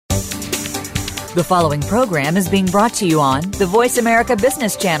The following program is being brought to you on the Voice America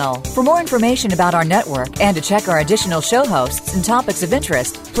Business Channel. For more information about our network and to check our additional show hosts and topics of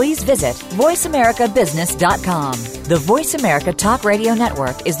interest, please visit voiceamericabusiness.com. The Voice America Talk Radio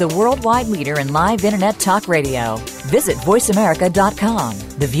Network is the worldwide leader in live Internet talk radio. Visit voiceamerica.com.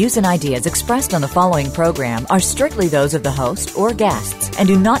 The views and ideas expressed on the following program are strictly those of the host or guests and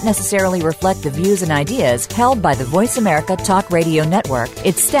do not necessarily reflect the views and ideas held by the Voice America Talk Radio Network,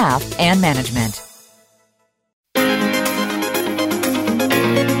 its staff, and management.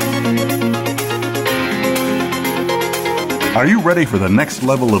 Are you ready for the next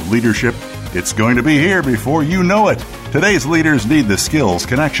level of leadership? It's going to be here before you know it. Today's leaders need the skills,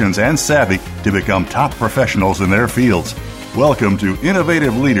 connections, and savvy to become top professionals in their fields. Welcome to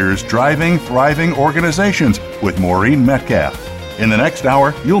Innovative Leaders Driving Thriving Organizations with Maureen Metcalf. In the next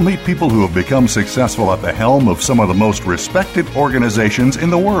hour, you'll meet people who have become successful at the helm of some of the most respected organizations in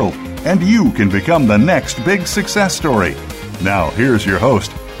the world, and you can become the next big success story. Now, here's your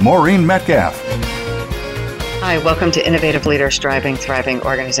host, Maureen Metcalf. Hi, welcome to Innovative Leaders Driving Thriving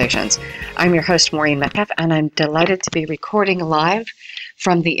Organizations. I'm your host, Maureen Metcalf, and I'm delighted to be recording live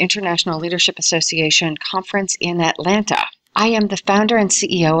from the International Leadership Association Conference in Atlanta. I am the founder and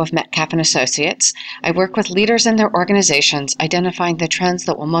CEO of Metcalf & Associates. I work with leaders in their organizations, identifying the trends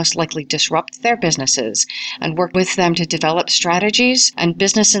that will most likely disrupt their businesses, and work with them to develop strategies and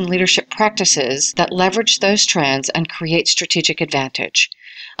business and leadership practices that leverage those trends and create strategic advantage.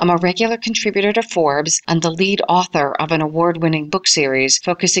 I'm a regular contributor to Forbes and the lead author of an award-winning book series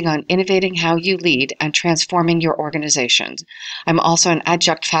focusing on innovating how you lead and transforming your organizations. I'm also an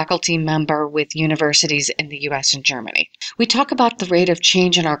adjunct faculty member with universities in the U.S. and Germany. We talk about the rate of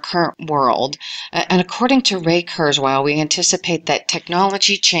change in our current world, and according to Ray Kurzweil, we anticipate that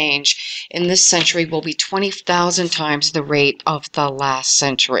technology change in this century will be 20,000 times the rate of the last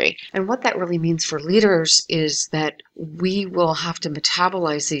century. And what that really means for leaders is that we will have to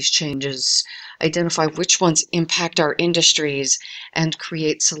metabolize these changes, identify which ones impact our industries, and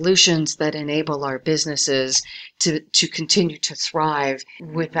create solutions that enable our businesses to continue to thrive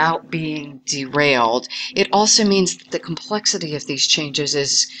without being derailed. It also means that the complexity of these changes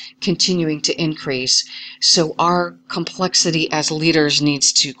is continuing to increase, so our complexity as leaders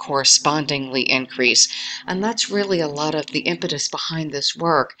needs to correspondingly increase. And that's really a lot of the impetus behind this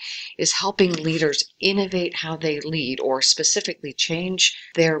work, is helping leaders innovate how they lead, or specifically change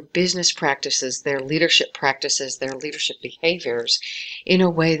their business practices, their leadership practices, their leadership behaviors in a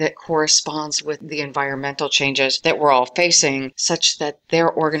way that corresponds with the environmental changes that we're all facing, such that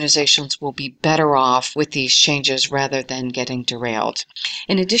their organizations will be better off with these changes rather than getting derailed.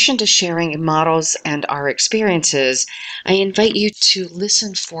 In addition to sharing models and our experiences, I invite you to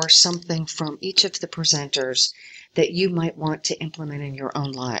listen for something from each of the presenters that you might want to implement in your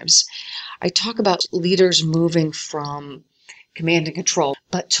own lives. I talk about leaders moving from command and control,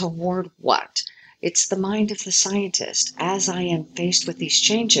 but toward what? It's the mind of the scientist. As I am faced with these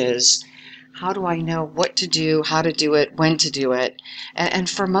changes, how do I know what to do, how to do it, when to do it? And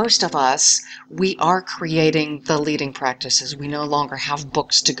for most of us, we are creating the leading practices. We no longer have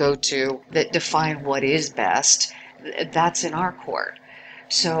books to go to that define what is best. That's in our court.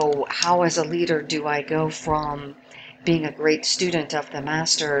 So how, as a leader, do I go from being a great student of the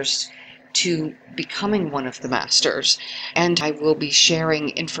masters to becoming one of the masters? And I will be sharing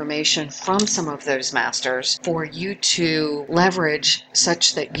information from some of those masters for you to leverage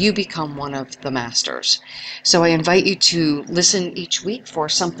such that you become one of the masters. So I invite you to listen each week for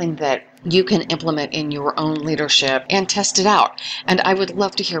something that you can implement in your own leadership and test it out. And I would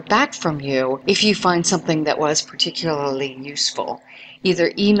love to hear back from you if you find something that was particularly useful.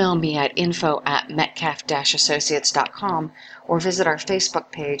 Either email me at info@metcalf-associates.com or visit our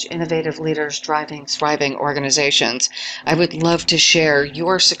Facebook page, Innovative Leaders Driving Thriving Organizations. I would love to share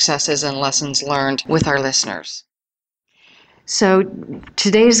your successes and lessons learned with our listeners. So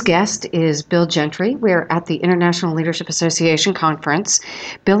today's guest is Bill Gentry. We're at the International Leadership Association Conference.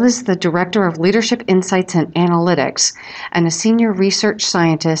 Bill is the Director of Leadership Insights and Analytics and a Senior Research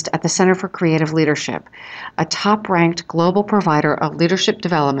Scientist at the Center for Creative Leadership, a top-ranked global provider of leadership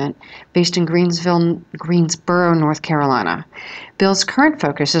development based in Greensboro, North Carolina. Bill's current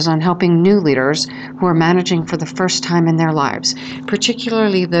focus is on helping new leaders who are managing for the first time in their lives,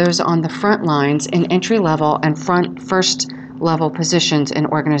 particularly those on the front lines in entry-level and first-level positions in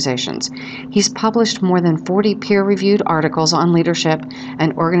organizations. He's published more than 40 peer-reviewed articles on leadership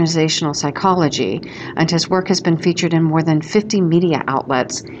and organizational psychology, and his work has been featured in more than 50 media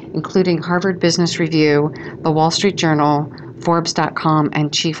outlets, including Harvard Business Review, The Wall Street Journal, Forbes.com,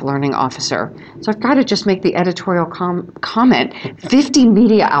 and Chief Learning Officer. So I've got to just make the editorial comment. 50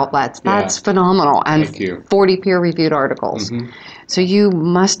 media outlets. That's phenomenal. And 40 peer-reviewed articles. Mm-hmm. So you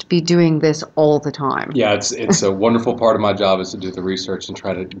must be doing this all the time. Yeah, it's a wonderful part of my job is to do the research and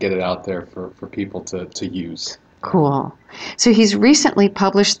try to get it out there for people to use. Cool. So he's recently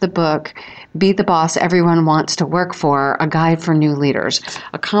published the book, Be the Boss Everyone Wants to Work For, A Guide for New Leaders,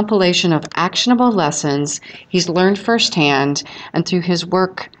 a compilation of actionable lessons he's learned firsthand and through his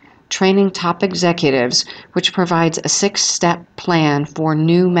work training top executives, which provides a 6-step plan for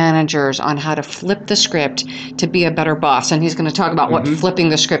new managers on how to flip the script to be a better boss. And he's going to talk about what flipping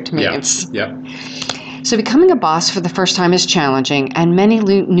the script means. Yeah. So becoming a boss for the first time is challenging, and many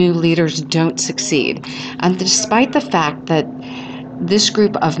new leaders don't succeed. And despite the fact that this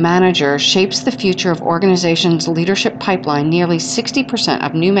group of managers shapes the future of organizations' leadership pipeline, nearly 60%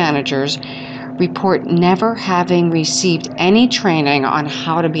 of new managers report never having received any training on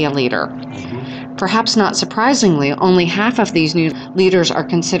how to be a leader. Perhaps not surprisingly, only half of these new leaders are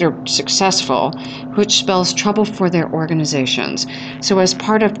considered successful, which spells trouble for their organizations. So as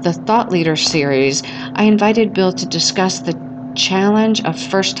part of the Thought Leader series, I invited Bill to discuss the challenge of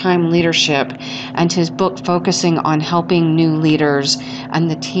first-time leadership and his book focusing on helping new leaders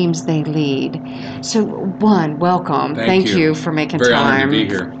and the teams they lead. So, welcome. Thank you for making Very time. Very honored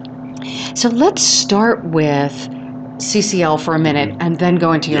to be here. So let's start with CCL for a minute and then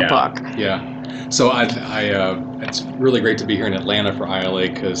go into your book. Yeah. So it's really great to be here in Atlanta for ILA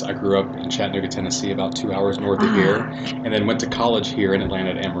because I grew up in Chattanooga, Tennessee, about 2 hours north of here, and then went to college here in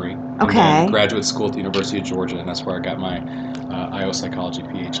Atlanta at Emory. Okay. And then graduate school at the University of Georgia, and that's where I got my IO Psychology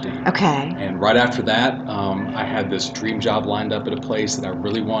PhD. Okay. And right after that, I had this dream job lined up at a place that I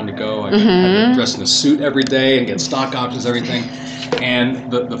really wanted to go. I had to dress in a suit every day and get stock options, everything. And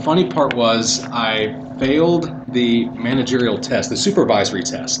the funny part was I failed the managerial test, the supervisory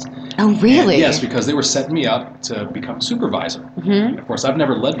test. Oh, really? And yes, because they were setting me up to become a supervisor. And of course, I've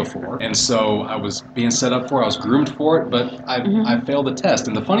never led before. And so I was being set up for it. I was groomed for it, but I failed the test.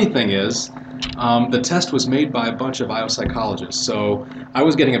 And the funny thing is, the test was made by a bunch of IO psychologists. So I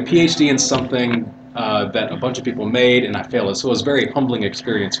was getting a PhD in something that a bunch of people made, and I failed it. So it was a very humbling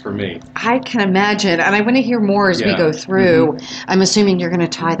experience for me. I can imagine, and I want to hear more as we go through. I'm assuming you're going to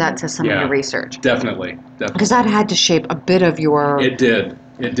tie that to some of your research. Definitely. Because that had to shape a bit of your...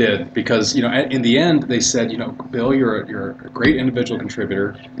 It did, because, in the end, they said, Bill, you're a great individual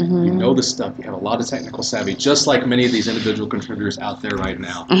contributor. You know the stuff. You have a lot of technical savvy, just like many of these individual contributors out there right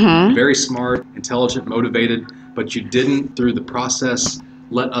now. Very smart, intelligent, motivated, but you didn't, through the process,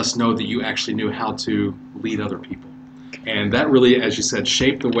 let us know that you actually knew how to lead other people. And that really, as you said,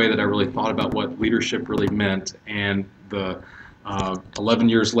 shaped the way that I really thought about what leadership really meant. And the 11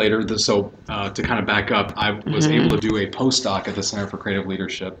 years later, to kind of back up, I was able to do a postdoc at the Center for Creative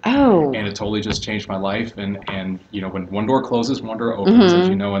Leadership. Oh. And it totally just changed my life. And when one door closes, one door opens, as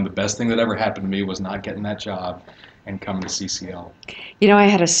you know. And the best thing that ever happened to me was not getting that job and coming to CCL. I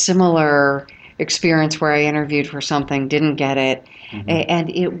had a similar experience where I interviewed for something, didn't get it, and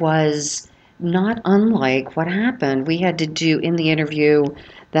it was not unlike what happened. We had to do in the interview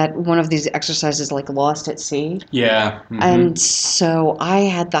that one of these exercises like Lost at Sea. Yeah. And so I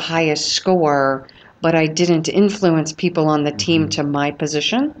had the highest score, but I didn't influence people on the team to my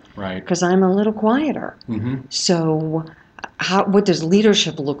position. Right. Because I'm a little quieter. So what does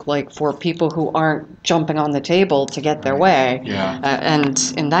leadership look like for people who aren't jumping on the table to get their way? Yeah.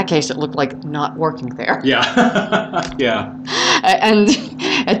 And in that case, it looked like not working there. Yeah. Yeah. And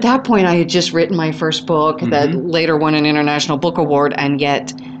at that point, I had just written my first book that later won an International Book Award, and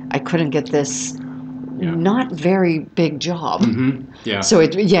yet I couldn't get this not very big job. Yeah. So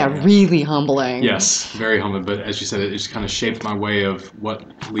really humbling. Yes, very humbling. But as you said, it just kind of shaped my way of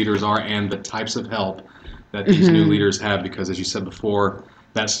what leaders are and the types of help that these new leaders have, because as you said before,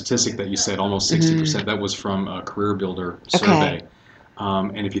 that statistic that you said, almost 60%, that was from a Career Builder survey.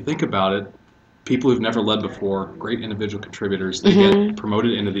 And if you think about it, people who've never led before, great individual contributors, they get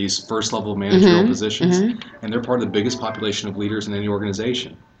promoted into these first-level managerial positions, and they're part of the biggest population of leaders in any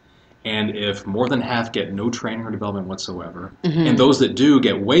organization. And if more than half get no training or development whatsoever, and those that do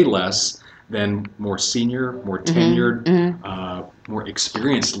get way less than more senior, more tenured, more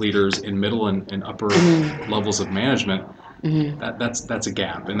experienced leaders in middle and upper levels of management, that's a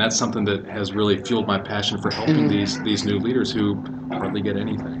gap. And that's something that has really fueled my passion for helping these new leaders who hardly get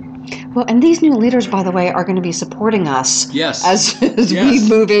anything. Well, and these new leaders, by the way, are going to be supporting us as we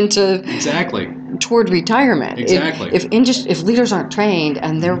move into toward retirement. Exactly. If leaders aren't trained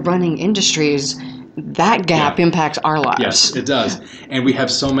and they're running industries, that gap impacts our lives. Yes, it does. And we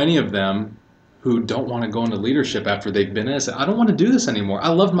have so many of them who don't want to go into leadership after they've been in it. Say, I don't want to do this anymore. I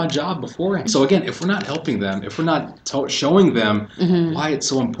loved my job beforehand. So again, if we're not helping them, if we're not showing them why it's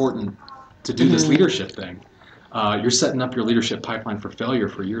so important to do this leadership thing, you're setting up your leadership pipeline for failure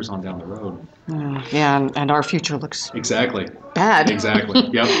for years on down the road. Yeah, and our future looks exactly bad. Exactly.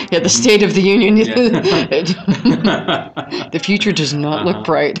 Yep. Yeah, the State of the Union. The future does not look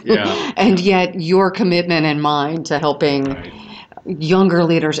bright. Yeah. And yet, your commitment and mine to helping younger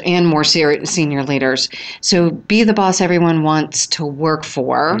leaders and more senior leaders. So Be the Boss Everyone Wants to Work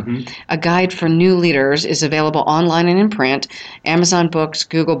For. A guide for new leaders is available online and in print, Amazon Books,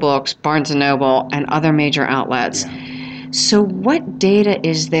 Google Books, Barnes & Noble, and other major outlets. So what data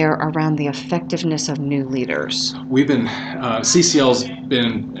is there around the effectiveness of new leaders? We've been, CCL's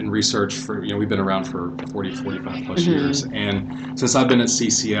been in research for, we've been around for 40, 45 plus years. And since I've been at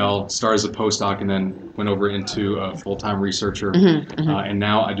CCL, started as a postdoc and then went over into a full-time researcher. And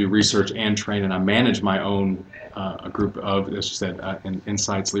now I do research and train, and I manage my own a group of, as you said,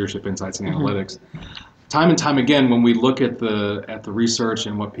 insights, leadership insights and analytics. Time and time again, when we look at the research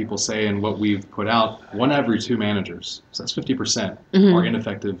and what people say and what we've put out, 1 every 2 managers, so that's 50%, are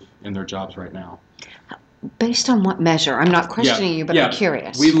ineffective in their jobs right now. Based on what measure? I'm not questioning you, but I'm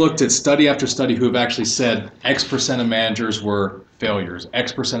curious. We looked at study after study who have actually said X% of managers were failures,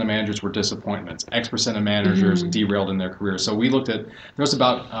 X% of managers were disappointments, X% of managers derailed in their career. So we looked at, there was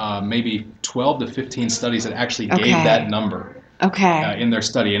about maybe 12 to 15 studies that actually gave that number. In their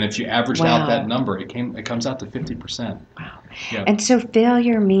study, and if you averaged out that number, it comes out to 50%. Wow. Yeah. And so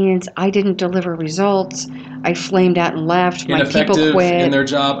failure means I didn't deliver results, I flamed out and left, my people quit. In their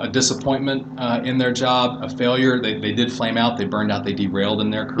job, a disappointment in their job, a failure, they did flame out, they burned out, they derailed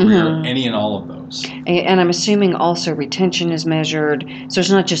in their career, any and all of those. And I'm assuming also retention is measured, so it's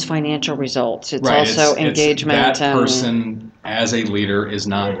not just financial results, it's also engagement. That person as a leader is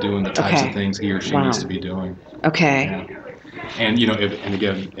not doing the types of things he or she needs to be doing. And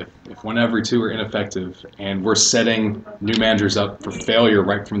if 1 every 2 are ineffective, and we're setting new managers up for failure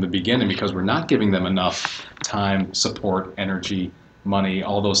right from the beginning because we're not giving them enough time, support, energy, money,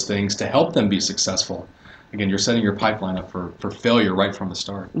 all those things to help them be successful. Again, you're setting your pipeline up for failure right from the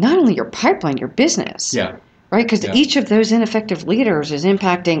start. Not only your pipeline, your business. Right, because each of those ineffective leaders is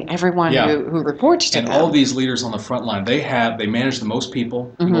impacting everyone who reports to them. And all of these leaders on the front line, they manage the most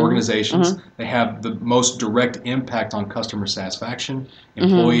people in organizations. They have the most direct impact on customer satisfaction,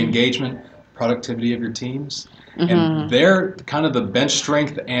 employee engagement, productivity of your teams. And they're kind of the bench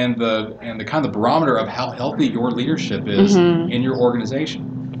strength and the kind of the barometer of how healthy your leadership is in your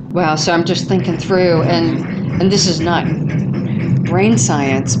organization. Wow, so I'm just thinking through, and this is not brain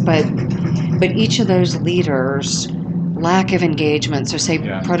science, but each of those leaders' lack of engagement, so say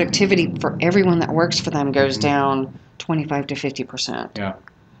productivity for everyone that works for them goes down 25 to 50%.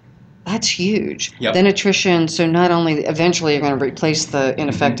 That's huge. Then attrition, so not only eventually you're going to replace the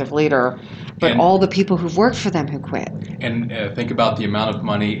ineffective leader, but all the people who've worked for them who quit. And think about the amount of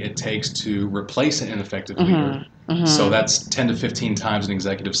money it takes to replace an ineffective leader. So that's 10 to 15 times an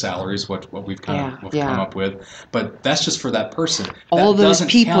executive salary is what we've come up with. But that's just for that person. All that those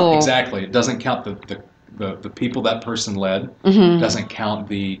people. Exactly. It doesn't count the people that person led. It doesn't count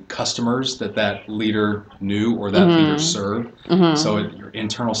the customers that leader knew or that leader served. So your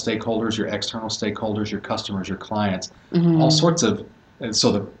internal stakeholders, your external stakeholders, your customers, your clients, all sorts of, and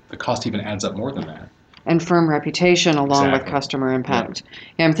so the cost even adds up more than that. And firm reputation along with customer impact.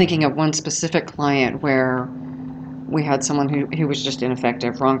 Yeah, I'm thinking of one specific client where we had someone who was just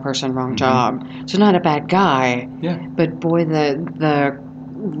ineffective, wrong person, wrong job. So not a bad guy, but boy, the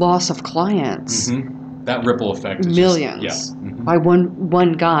loss of clients. That ripple effect is millions by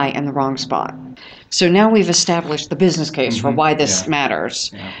one guy in the wrong spot. So now we've established the business case for why this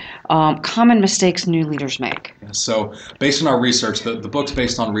matters. Common mistakes new leaders make. So based on our research, the book's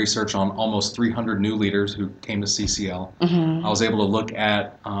based on research on almost 300 new leaders who came to CCL. I was able to look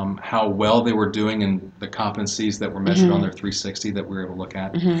at how well they were doing and the competencies that were measured on their 360 that we were able to look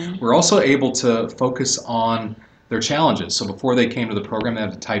at. We're also able to focus on their challenges. So before they came to the program, they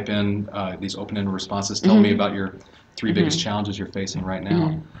had to type in these open-ended responses. Tell me about your 3 biggest challenges you're facing right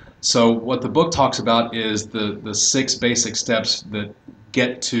now. So what the book talks about is the 6 basic steps that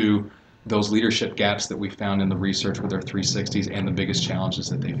get to those leadership gaps that we found in the research with our 360s and the biggest challenges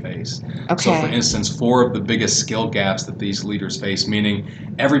that they face. So for instance, 4 of the biggest skill gaps that these leaders face,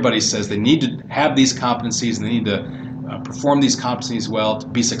 meaning everybody says they need to have these competencies and they need to perform these competencies well to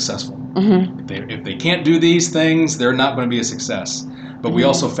be successful. If they can't do these things, they're not going to be a success. But we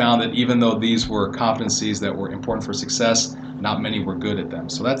also found that even though these were competencies that were important for success, not many were good at them.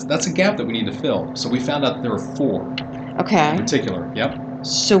 So that's a gap that we need to fill. So we found out there were 4 in particular.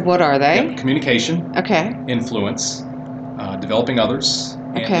 So what are they? Yep. Communication, Okay. influence, developing others,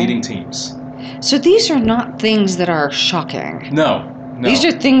 and Okay. leading teams. So these are not things that are shocking. No. These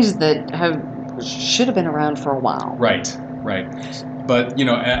are things that should have been around for a while. Right. But,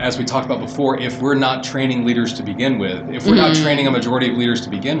 as we talked about before, if we're not training leaders to begin with, if we're not training a majority of leaders to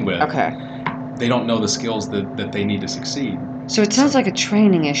begin with, they don't know the skills that they need to succeed. So it sounds like a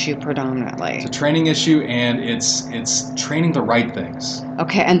training issue predominantly. It's a training issue, and it's training the right things.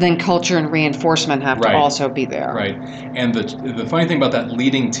 Okay, and then culture and reinforcement have to also be there. Right. And the funny thing about that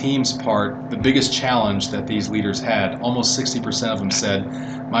leading teams part, the biggest challenge that these leaders had, almost 60% of them said,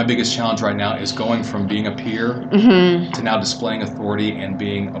 my biggest challenge right now is going from being a peer to now displaying authority and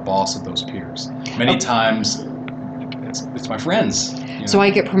being a boss of those peers. Many times, it's my friends. So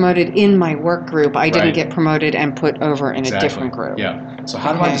I get promoted in my work group. I didn't get promoted and put over in a different group. Yeah. So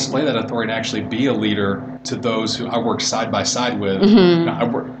how do I display that authority and actually be a leader to those who I work side by side with?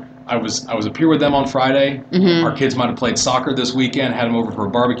 I was a peer with them on Friday. Our kids might have played soccer this weekend, had them over for a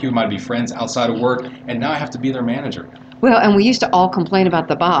barbecue, might be friends outside of work, and now I have to be their manager. Well, and we used to all complain about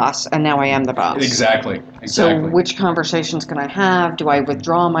the boss, and now I am the boss. Exactly. So which conversations can I have? Do I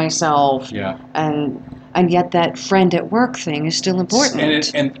withdraw myself? Yeah. And yet that friend at work thing is still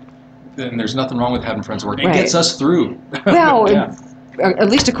important. And there's nothing wrong with having friends at work. It gets us through. Well, at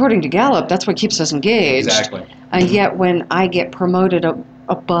least according to Gallup, that's what keeps us engaged. Exactly. And yet when I get promoted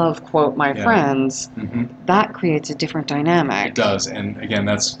above, quote, my friends, that creates a different dynamic. It does. And again,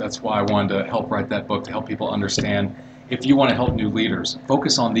 that's why I wanted to help write that book, to help people understand, if you want to help new leaders,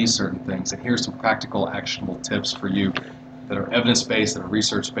 focus on these certain things. And here's some practical, actionable tips for you that are evidence-based, that are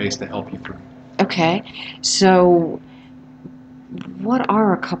research-based, to help you through. Okay, so what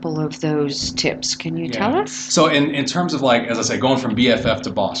are a couple of those tips? Can you tell us? So in terms of, like, as I say, going from BFF to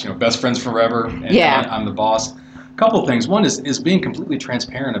boss, best friends forever, and I'm the boss. A couple of things. One is being completely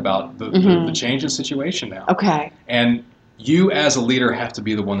transparent about the change in situation now. Okay. And you as a leader have to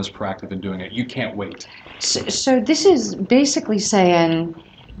be the one that's proactive in doing it. You can't wait. So this is basically saying,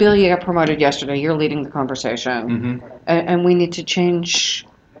 Bill, you got promoted yesterday. You're leading the conversation, and we need to change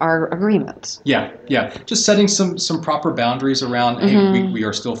our agreements. Yeah. Just setting some proper boundaries around, hey, we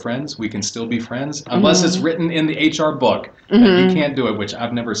are still friends. We can still be friends. Unless it's written in the HR book that you can't do it, which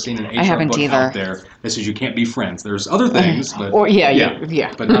I've never seen an HR book out there that says you can't be friends. There's other things, but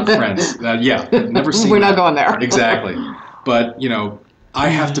but not friends. Never seen We're not going there. Exactly. But, I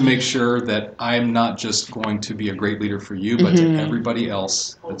have to make sure that I'm not just going to be a great leader for you, but to everybody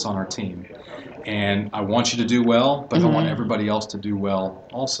else that's on our team. And I want you to do well, but I want everybody else to do well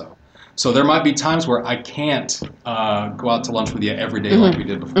also. So there might be times where I can't go out to lunch with you every day like we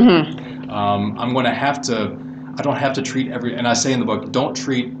did before. I'm going to have to, I don't have to treat and I say in the book, don't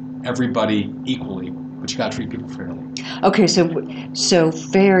treat everybody equally, but you got to treat people fairly. Okay, so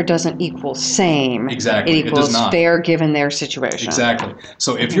fair doesn't equal same. Exactly. It equals fair given their situation. Exactly.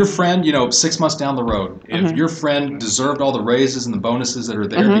 So if your friend, 6 months down the road, if your friend deserved all the raises and the bonuses that are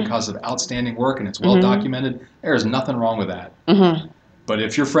there because of outstanding work and it's well documented, there is nothing wrong with that. But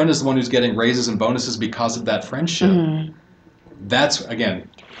if your friend is the one who's getting raises and bonuses because of that friendship, that's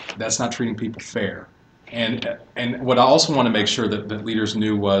not treating people fair. And what I also want to make sure that leaders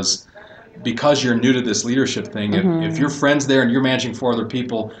knew was, because you're new to this leadership thing, if your friend's there and you're managing 4 other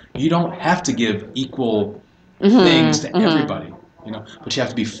people, you don't have to give equal things to everybody, but you have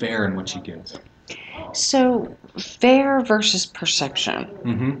to be fair in what you give. So fair versus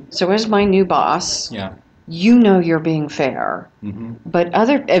perception. So as my new boss, you're being fair, but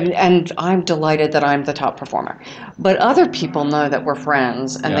and I'm delighted that I'm the top performer, but other people know that we're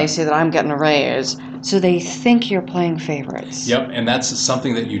friends and they see that I'm getting a raise, so they think you're playing favorites. Yep, and that's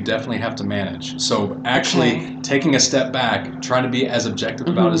something that you definitely have to manage. So actually taking a step back, trying to be as objective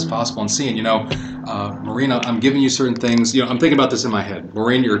about it as possible, and seeing, Marina, I'm giving you certain things. I'm thinking about this in my head.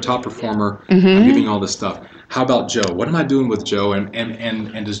 Maureen, you're a top performer. I'm giving you all this stuff. How about Joe? What am I doing with Joe? And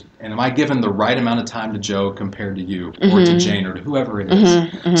am I giving the right amount of time to Joe compared to you or to Jane or to whoever it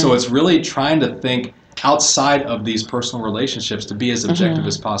is? So it's really trying to think outside of these personal relationships to be as objective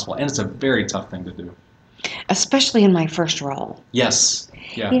as possible. And it's a very tough thing to do. Especially in my first role. Yes.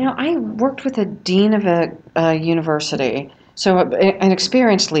 Yeah. I worked with a dean of a university, so an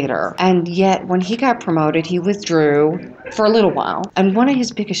experienced leader, and yet when he got promoted, he withdrew for a little while. And one of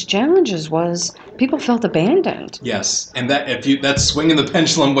his biggest challenges was people felt abandoned. Yes, and that's swinging the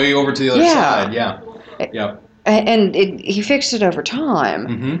pendulum way over to the other side. Yeah. And he fixed it over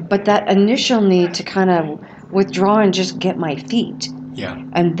time, but that initial need to kind of withdraw and just get my feet,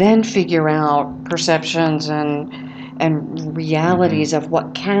 and then figure out perceptions and realities of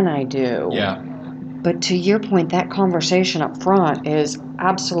what can I do. But to your point, that conversation up front is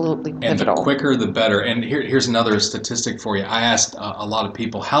absolutely pivotal. And the quicker, the better. And here's another statistic for you. I asked a lot of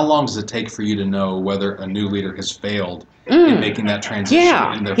people, how long does it take for you to know whether a new leader has failed in making that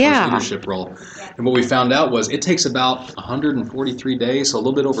transition in their first leadership role? And what we found out was it takes about 143 days, so a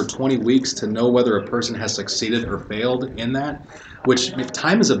little bit over 20 weeks to know whether a person has succeeded or failed in that, which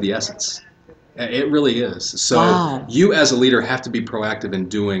time is of the essence. It really is. So you as a leader have to be proactive in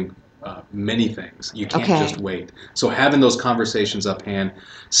doing many things. You can't just wait. So having those conversations uphand,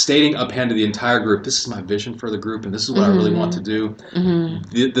 stating uphand to the entire group, this is my vision for the group, and this is what I really want to do.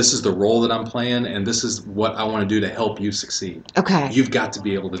 This is the role that I'm playing, and this is what I want to do to help you succeed. Okay. You've got to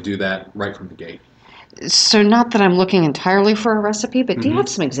be able to do that right from the gate. So not that I'm looking entirely for a recipe, but do you have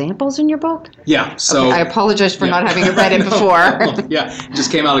some examples in your book? Yeah. So I apologize for not having read it before. Yeah, it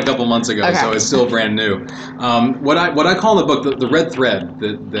just came out a couple months ago, so it's still brand new. What I call in the book, the red thread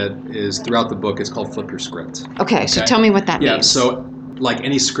that is throughout the book is called flip your script. Okay, so tell me what that means. Yeah, so like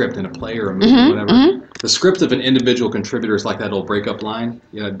any script in a play or a movie or whatever, the script of an individual contributor is like that old breakup line.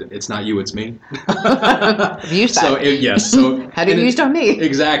 It's not you, it's me. I've used that. So how do you use it on me?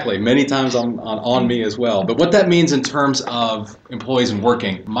 Exactly. Many times on me as well. But what that means in terms of employees and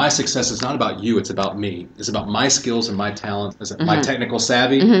working, my success is not about you, it's about me. It's about my skills and my talent, my technical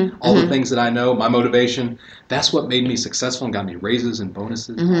savvy, all the things that I know, my motivation. That's what made me successful and got me raises and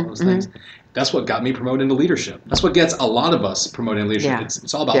bonuses and all those things. That's what got me promoted into leadership. That's what gets a lot of us promoted into leadership. Yeah.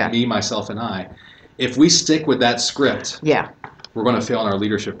 It's all about me, myself, and I. If we stick with that script, we're going to fail in our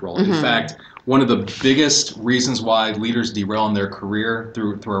leadership role. In fact, one of the biggest reasons why leaders derail in their career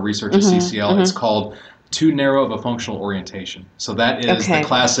through our research at CCL, it's called too narrow of a functional orientation. So that is the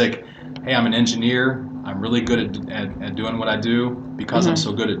classic, hey, I'm an engineer. I'm really good at doing what I do. Because I'm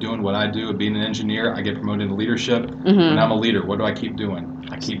so good at doing what I do, at being an engineer, I get promoted into leadership. When I'm a leader, what do I keep doing?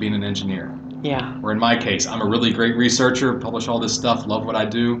 I keep being an engineer. Yeah. Or in my case, I'm a really great researcher, publish all this stuff, love what I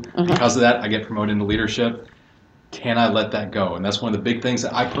do. Because of that, I get promoted into leadership. Can I let that go? And that's one of the big things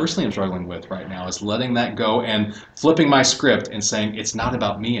that I personally am struggling with right now is letting that go and flipping my script and saying it's not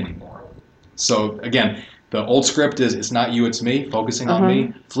about me anymore. So again, the old script is it's not you, it's me, focusing on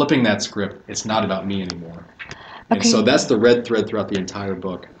me. Flipping that script, it's not about me anymore. And so that's the red thread throughout the entire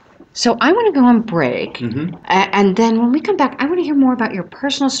book. So I want to go on break, and then when we come back, I want to hear more about your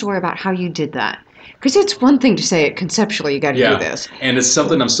personal story about how you did that. Because it's one thing to say it conceptually, you got to do this. And it's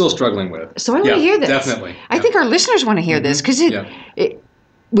something I'm still struggling with. So I want to hear this. Definitely. I think our listeners want to hear this because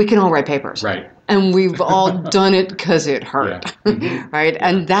we can all write papers. Right. And we've all done it because it hurt. Right? Yeah.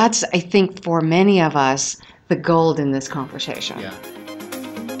 And that's, I think, for many of us, the gold in this conversation. Yeah.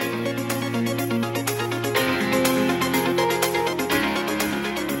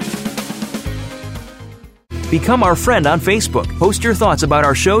 Become our friend on Facebook. Post your thoughts about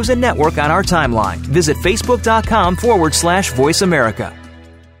our shows and network on our timeline. Visit facebook.com/Voice America.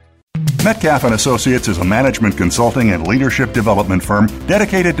 Metcalf & Associates is a management consulting and leadership development firm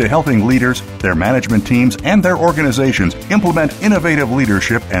dedicated to helping leaders, their management teams, and their organizations implement innovative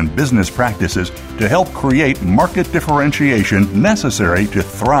leadership and business practices to help create market differentiation necessary to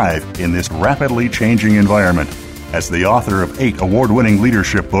thrive in this rapidly changing environment. As the author of 8 award-winning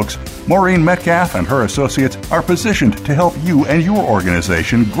leadership books, Maureen Metcalf and her associates are positioned to help you and your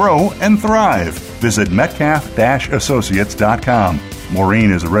organization grow and thrive. Visit metcalf-associates.com.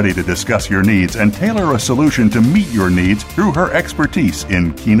 Maureen is ready to discuss your needs and tailor a solution to meet your needs through her expertise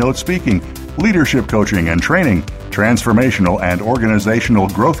in keynote speaking, leadership coaching and training, transformational and organizational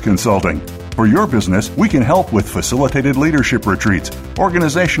growth consulting. For your business, we can help with facilitated leadership retreats,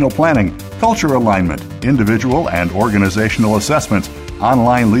 organizational planning, culture alignment, individual and organizational assessments,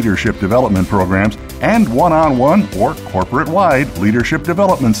 online leadership development programs, and one-on-one or corporate-wide leadership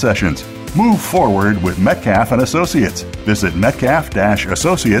development sessions. Move forward with Metcalf & Associates. Visit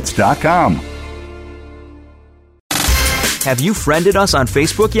metcalf-associates.com. Have you friended us on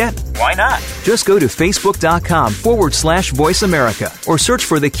Facebook yet? Why not? Just go to facebook.com/Voice America or search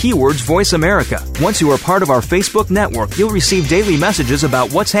for the keywords Voice America. Once you are part of our Facebook network, you'll receive daily messages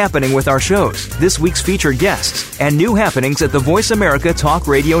about what's happening with our shows, this week's featured guests, and new happenings at the Voice America Talk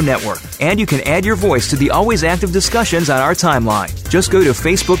Radio Network. And you can add your voice to the always active discussions on our timeline. Just go to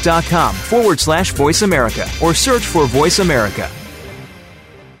facebook.com/Voice America or search for Voice America.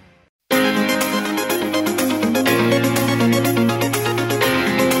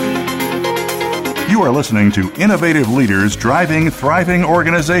 You are listening to Innovative Leaders Driving Thriving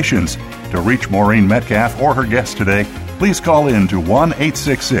Organizations. To reach Maureen Metcalf or her guest today, please call in to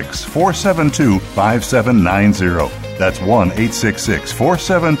 1-866-472-5790. That's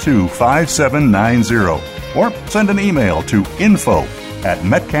 1-866-472-5790. Or send an email to info at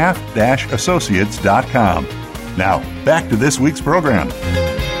Metcalf-Associates.com. Now, back to this week's program.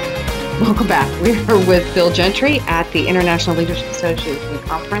 Welcome back. We're with Bill Gentry at the International Leadership Association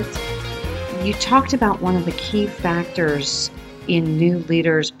Conference. You talked about one of the key factors in new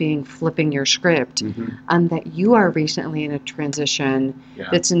leaders being flipping your script, and that you are recently in a transition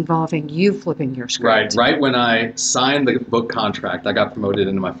that's involving you flipping your script. Right when I signed the book contract, I got promoted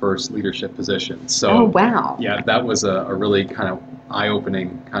into my first leadership position. So, oh, wow. Yeah, that was a really kind of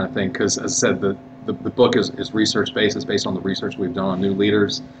eye-opening kind of thing, because as I said, the book is research-based. It's based on the research we've done on new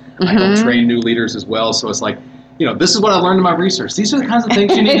leaders. I help train new leaders as well, so it's like, this is what I learned in my research. These are the kinds of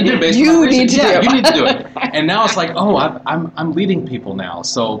things you need to do based on my research. You need to do it. And now it's like, I'm leading people now.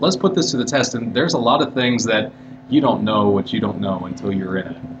 So let's put this to the test. And there's a lot of things that you don't know what you don't know until you're in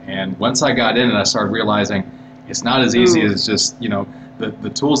it. And once I got in it, I started realizing it's not as easy as just,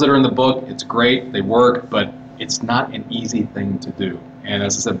 the tools that are in the book. It's great. They work, but it's not an easy thing to do. And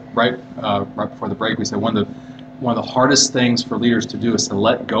as I said, right before the break, we said one of the hardest things for leaders to do is to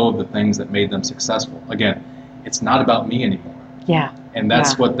let go of the things that made them successful. Again, it's not about me anymore. Yeah. And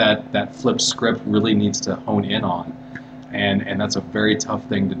that's what that flipped script really needs to hone in on. And that's a very tough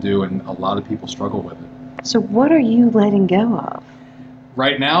thing to do, and a lot of people struggle with it. So what are you letting go of?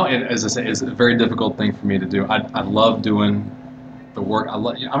 Right now, as I say, it's a very difficult thing for me to do. I love doing the work. I'm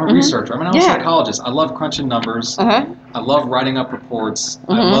a researcher. I'm a psychologist. I love crunching numbers. I love writing up reports.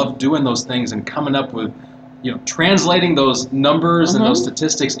 I love doing those things and coming up with, translating those numbers and those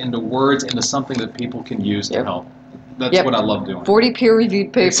statistics into words, into something that people can use to help. That's what I love doing. 40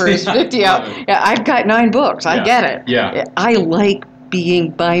 peer-reviewed papers, 50 out. Yeah, I've got 9 books. I get it. Yeah. I like being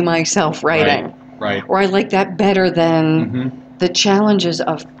by myself writing. Right. Or I like that better than the challenges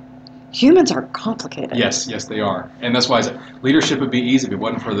of humans are complicated. Yes, they are. And that's why I said leadership would be easy if it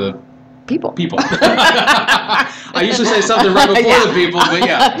wasn't for the people. I usually say something right before the people,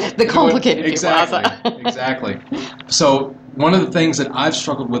 but the complicated people. Exactly. So one of the things that I've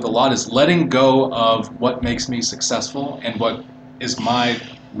struggled with a lot is letting go of what makes me successful and what is my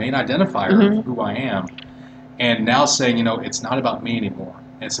main identifier of who I am, and now saying, it's not about me anymore.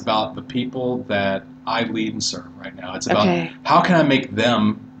 It's about the people that I lead and serve right now. It's about how can I make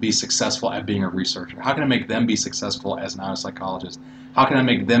them be successful at being a researcher? How can I make them be successful as an psychologist? How can I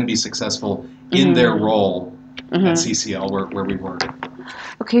make them be successful in their role at CCL where we work?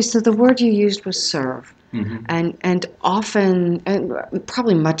 Okay, so the word you used was serve. And often, and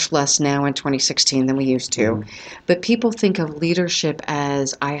probably much less now in 2016 than we used to, but people think of leadership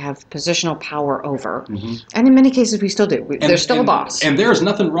as I have positional power over. And in many cases we still do. There's still a boss. And there's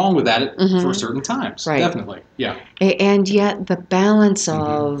nothing wrong with that for certain times. Right. Definitely. Yeah. And yet the balance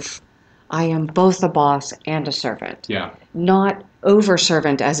of I am both a boss and a servant. Yeah. Not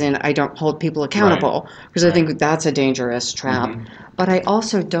over-servant as in I don't hold people accountable, because I think that's a dangerous trap. But I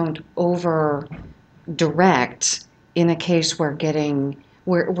also don't over-direct in a case where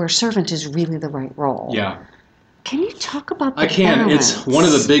servant is really the right role. Yeah. Can you talk about the I can. balance? It's one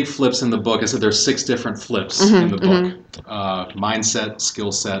of the big flips in the book. I said there's 6 different flips in the book. Mindset,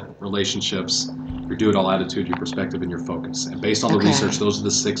 skill set, relationships, your do-it-all attitude, your perspective, and your focus. And based on the research, those are the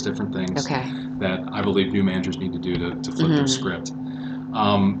 6 different things that I believe new managers need to do to flip their script.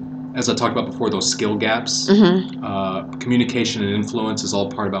 As I talked about before, those skill gaps, communication and influence is all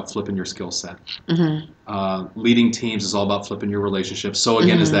part about flipping your skill set. Leading teams is all about flipping your relationships. So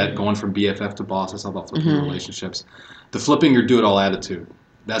again, is that going from BFF to boss? It's all about flipping your relationships. The flipping your do-it-all attitude.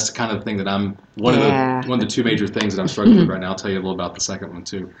 That's the kind of thing that I'm one of the 2 major things that I'm struggling with right now. I'll tell you a little about the second one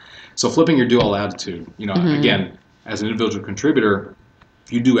too. So flipping your do-it-all attitude. Again, as an individual contributor,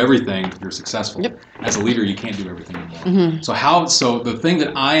 if you do everything, you're successful. As a leader, you can't do everything anymore. So the thing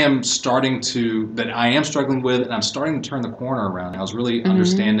that I am struggling with, and I'm starting to turn the corner around now, is really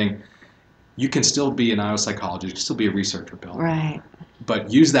understanding you can still be an IO psychologist, you can still be a researcher, Bill. Right.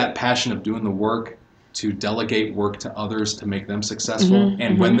 But use that passion of doing the work to delegate work to others to make them successful.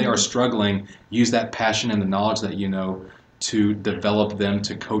 And when they are struggling, use that passion and the knowledge that you know to develop them,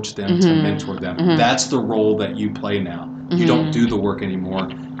 to coach them, to mentor them. That's the role that you play now. You don't do the work anymore.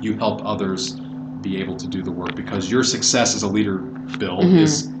 You help others be able to do the work, because your success as a leader, Bill,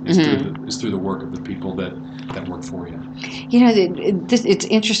 is through the work of the people that work for you. It's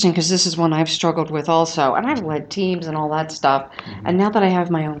interesting because this is one I've struggled with also, and I've led teams and all that stuff. And now that I have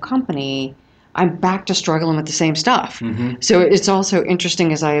my own company, I'm back to struggling with the same stuff. So it's also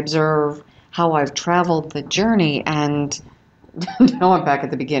interesting as I observe how I've traveled the journey, and now I'm back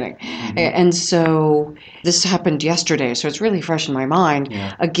at the beginning. And so this happened yesterday, so it's really fresh in my mind.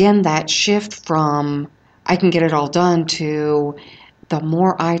 Again, that shift from I can get it all done to the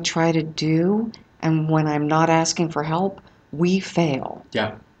more I try to do, and when I'm not asking for help, we fail.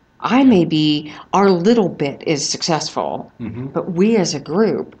 Yeah. I may be, our little bit is successful, but we as a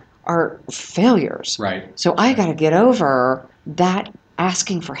group are failures. Right. So I got to get over that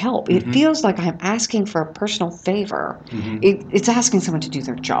asking for help. It feels like I'm asking for a personal favor. It's asking someone to do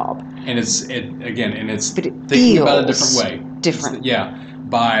their job. And it's But it thinking about it a feels different way. different.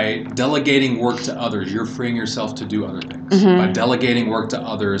 By delegating work to others, you're freeing yourself to do other things. By delegating work to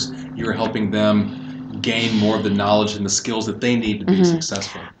others, you're helping them gain more of the knowledge and the skills that they need to be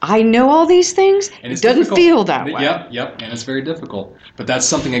successful. I know all these things. And it doesn't feel that way. Yep, and it's very difficult. But that's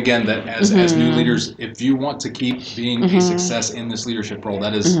something, again, that as new leaders, if you want to keep being a success in this leadership role,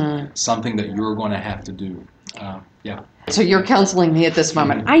 that is something that you're going to have to do. So you're counseling me at this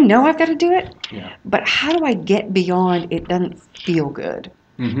moment. I know I've got to do it, Yeah. but how do I get beyond it doesn't feel good?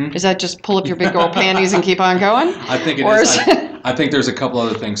 Is that just pull up your big old panties and keep on going? I think it Or is. is I think there's a couple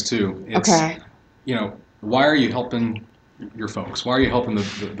other things, too. It's, Okay. Why are you helping your folks? Why are you helping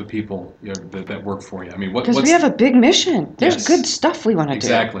the people that work for you? I mean, Because we have a big mission. There's Yes. good stuff we want to do.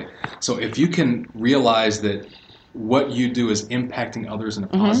 Exactly. So if you can realize that what you do is impacting others in a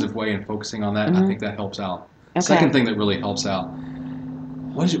positive way and focusing on that, I think that helps out. Okay. Second thing that really helps out,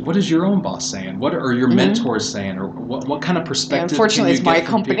 what is your own boss saying? What are your mentors saying? Or what kind of perspective unfortunately, can you it's get my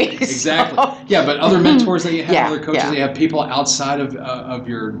from company, people? so- Exactly. Yeah, but other mentors that you have, Yeah, other coaches yeah. that you have, people outside of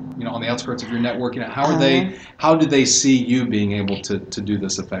your, on the outskirts of your network, how do they see you being able to do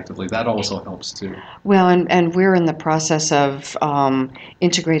this effectively? That also helps too. Well, and we're in the process of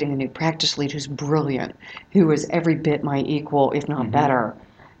integrating a new practice lead who's brilliant, who is every bit my equal, if not better.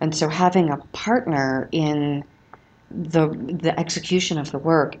 And so having a partner in the execution of the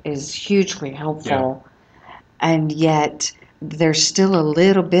work is hugely helpful. And yet there's still a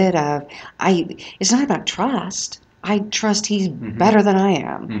little bit of, it's not about trust. I trust he's better than I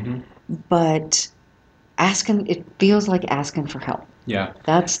am. But it feels like asking for help. Yeah.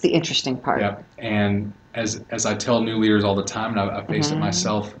 That's the interesting part. Yeah, and as I tell new leaders all the time, and I face it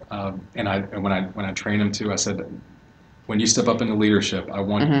myself, and when I train them too, I said, when you step up into leadership, I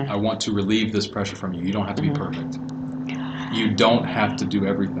want to relieve this pressure from you. You don't have to be perfect. You don't have to do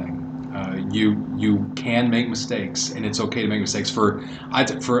everything. You can make mistakes, and it's okay to make mistakes.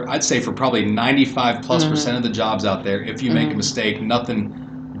 I'd say for probably 95+% of the jobs out there, if you make a mistake,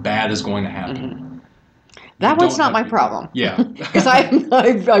 nothing bad is going to happen. That one's not my problem. Yeah. Because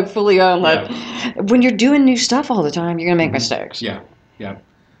I fully own that. When you're doing new stuff all the time, you're going to make mistakes. Yeah.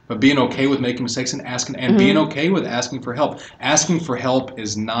 But being okay with making mistakes and asking, and being okay with asking for help. Asking for help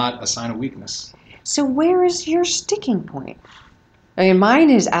is not a sign of weakness. So where is your sticking point? I mean, mine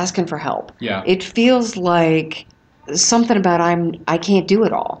is asking for help. Yeah. It feels like something about I can't do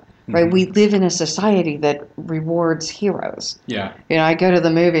it all. Right? We live in a society that rewards heroes. Yeah. I go to the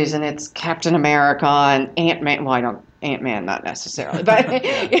movies and it's Captain America and Ant-Man. Well, Ant-Man, not necessarily, but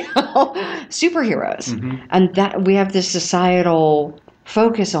superheroes. And that we have this societal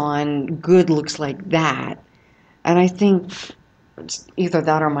focus on good looks like that. And I think it's either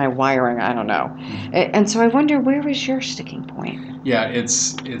that or my wiring, I don't know. And so I wonder, where is your sticking point? Yeah,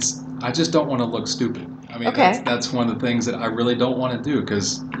 it's I just don't want to look stupid. I mean, that's one of the things that I really don't want to do,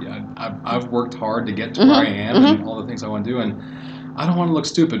 because I've worked hard to get to where I am and all the things I want to do, and I don't want to look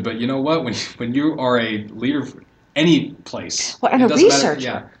stupid. But you know what? When you are a leader, any place, and it a doesn't researcher. matter.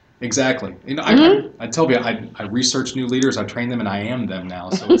 Yeah, exactly. I tell you, I research new leaders, I train them, and I am them now.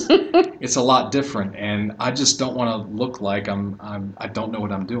 So it's a lot different, and I just don't want to look like I don't know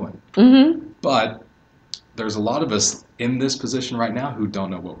what I'm doing. But there's a lot of us in this position right now who don't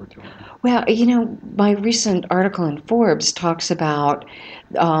know what we're doing. Well, my recent article in Forbes talks about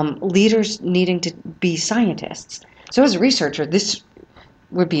leaders needing to be scientists. So as a researcher, this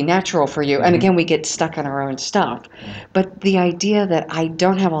would be natural for you. And again, we get stuck on our own stuff. But the idea that I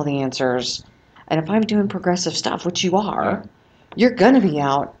don't have all the answers, and if I'm doing progressive stuff, which you are, you're going to be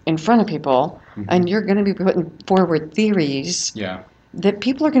out in front of people, and you're going to be putting forward theories that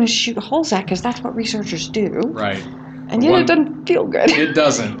people are going to shoot holes at, because that's what researchers do. Right. And yet it doesn't feel good. It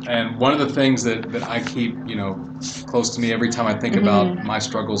doesn't. And one of the things that I keep, close to me every time I think about my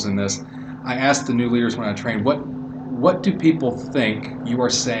struggles in this, I ask the new leaders when I train, what do people think you are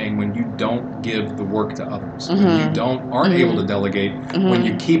saying when you don't give the work to others? When you aren't able to delegate, when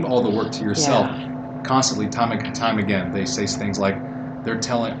you keep all the work to yourself, constantly, time and time again, they say things like,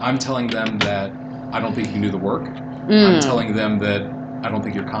 I'm telling them that I don't think you can do the work. I'm telling them that I don't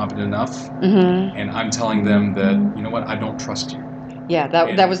think you're competent enough, and I'm telling them that, you know what, I don't trust you. Yeah,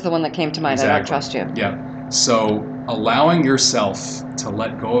 that was the one that came to mind. Exactly. I don't trust you. Yeah. So allowing yourself to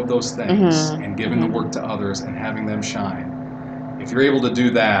let go of those things and giving the work to others and having them shine, if you're able to do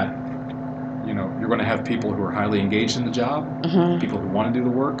that, you're going to have people who are highly engaged in the job, people who want to do the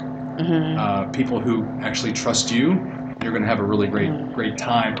work, people who actually trust you. You're going to have a really great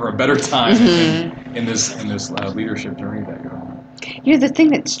time, or a better time in this leadership journey that you're on. You know, the thing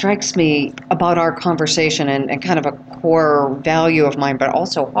that strikes me about our conversation and kind of a core value of mine, but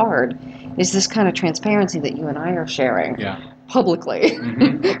also hard, is this kind of transparency that you and I are sharing publicly,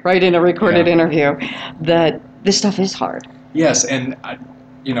 right, in a recorded interview, that this stuff is hard. Yes, and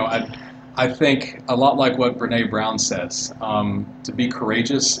I think a lot like what Brene Brown says, to be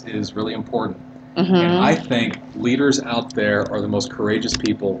courageous is really important. And I think leaders out there are the most courageous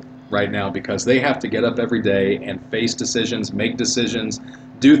people right now, because they have to get up every day and face decisions, make decisions,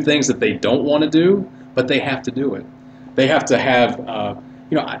 do things that they don't want to do, but they have to do it. They have to have,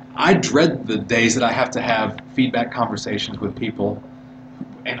 I dread the days that I have to have feedback conversations with people,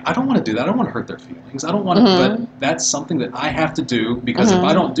 and I don't want to do that. I don't want to hurt their feelings. I don't want to, but that's something that I have to do, because if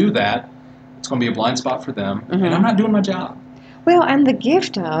I don't do that, it's going to be a blind spot for them, and I'm not doing my job. Well, and the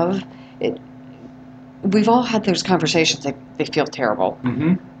gift of it, we've all had those conversations that they feel terrible.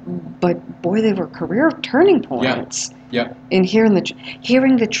 But boy, they were career turning points. In hearing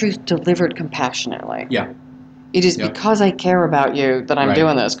the truth delivered compassionely. It is because I care about you that I'm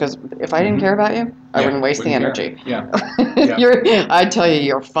doing this. Because if I didn't care about you, I wouldn't waste the energy. I'd tell you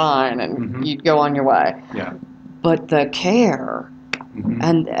you're fine, and you'd go on your way. But the care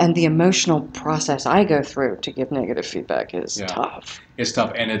and the emotional process I go through to give negative feedback is tough. It's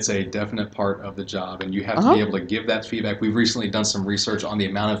tough, and it's a definite part of the job, and you have to be able to give that feedback. We've recently done some research on the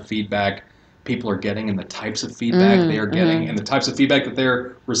amount of feedback people are getting, and the types of feedback they are getting, and the types of feedback that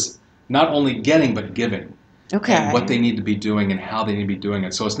they're not only getting but giving. And what they need to be doing and how they need to be doing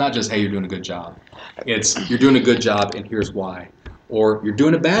it. So it's not just, hey, you're doing a good job. It's, you're doing a good job and here's why. Or you're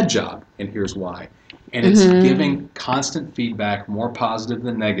doing a bad job and here's why. And it's giving constant feedback, more positive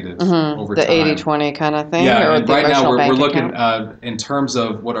than negative over time. The 80-20 kind of thing? Yeah, or and right now we're looking, in terms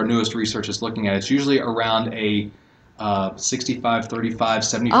of what our newest research is looking at, it's usually around a 65, 35,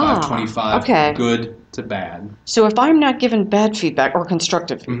 75, 25, good to bad. So if I'm not given bad feedback or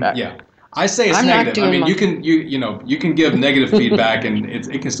constructive feedback. I say it's negative. I mean, you can give negative feedback and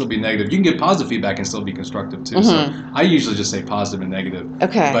it can still be negative. You can give positive feedback and still be constructive too. So I usually just say positive and negative.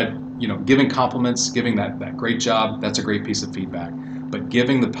 But giving compliments, giving that great job, that's a great piece of feedback. But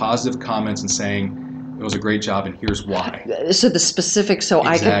giving the positive comments and saying it was a great job and here's why. So the specifics, so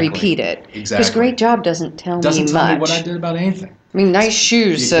I can repeat it. Exactly. Because great job doesn't tell me much. Doesn't tell me what I did about anything. I mean, nice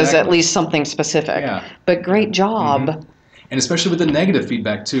shoes says at least something specific. But great job. And especially with the negative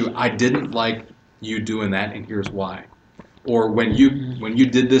feedback too, I didn't like you doing that and here's why. Or when you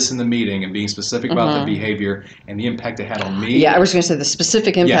did this in the meeting and being specific about the behavior and the impact it had on me. Yeah, I was going to say the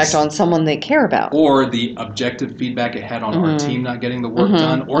specific impact on someone they care about. Or the objective feedback it had on our team not getting the work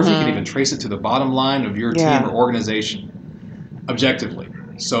done. Or if you can even trace it to the bottom line of your team or organization. Objectively.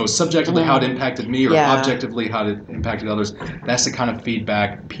 So subjectively how it impacted me or objectively how it impacted others. That's the kind of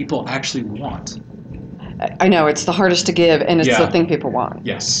feedback people actually want. I know, it's the hardest to give, and it's the thing people want.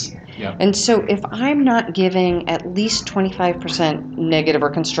 Yes. Yeah. And so if I'm not giving at least 25% negative or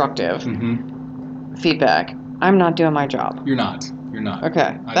constructive feedback, I'm not doing my job. You're not.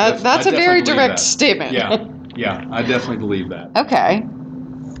 Okay. That's a very direct statement. Yeah, I definitely believe that. Okay.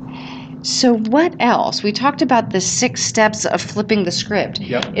 So what else? We talked about the 6 steps of flipping the script.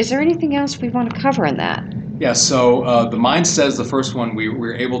 Yep. Is there anything else we want to cover in that? Yeah, so the mindset is the first one.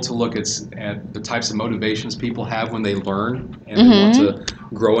 We're able to look at the types of motivations people have when they learn and they want to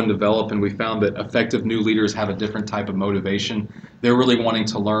grow and develop. And we found that effective new leaders have a different type of motivation. They're really wanting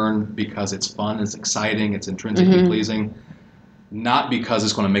to learn because it's fun, it's exciting, it's intrinsically pleasing, not because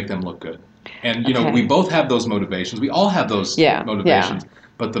it's going to make them look good. And, we both have those motivations. We all have those motivations.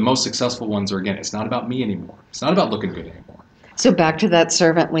 But the most successful ones are, again, it's not about me anymore. It's not about looking good anymore. So back to that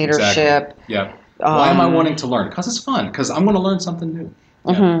servant leadership. Exactly. Yeah. Why am I wanting to learn? Because it's fun. Because I'm going to learn something new.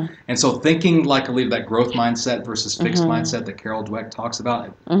 And so thinking like a leader, that growth mindset versus fixed mindset that Carol Dweck talks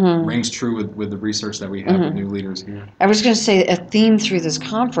about, rings true with the research that we have with new leaders here. I was going to say a theme through this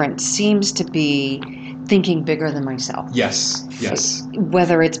conference seems to be thinking bigger than myself. Yes.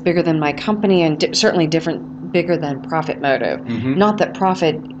 Whether it's bigger than my company and certainly bigger than profit motive. Not that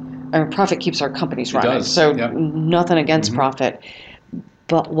profit keeps our companies running. It does. So nothing against profit,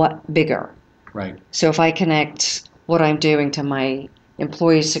 but what bigger? Right. So if I connect what I'm doing to my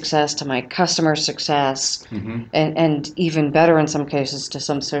employees' success, to my customer success, and even better in some cases to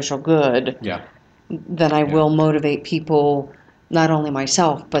some social good, then I will motivate people, not only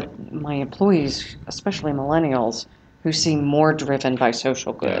myself, but my employees, especially millennials, who seem more driven by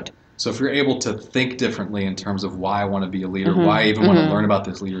social good. So if you're able to think differently in terms of why I want to be a leader, why I even want to learn about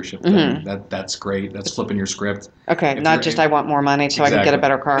this leadership thing, that's great. That's flipping your script. Okay, not just I want more money so I can get a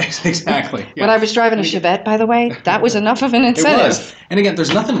better car. Exactly. Yeah. When I was driving a Chevette, by the way, that was enough of an incentive. It was. And again,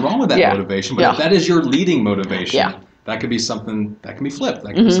 there's nothing wrong with that motivation, but if that is your leading motivation, that could be something that can be flipped.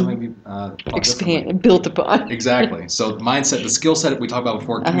 That can be something be built upon. Exactly. So the mindset, the skill set we talked about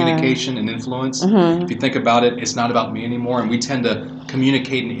before, communication and influence. If you think about it, it's not about me anymore, and we tend to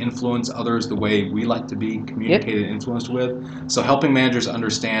communicate and influence others the way we like to be communicated and influenced with. So helping managers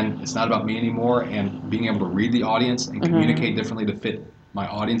understand it's not about me anymore, and being able to read the audience and communicate differently to fit my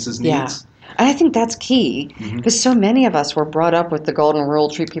audience's needs. And I think that's key, because so many of us were brought up with the golden rule,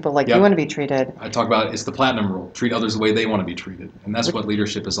 treat people like you want to be treated. I talk about it's the platinum rule, treat others the way they want to be treated. And that's what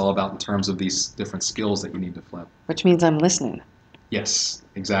leadership is all about in terms of these different skills that you need to flip. Which means I'm listening. Yes,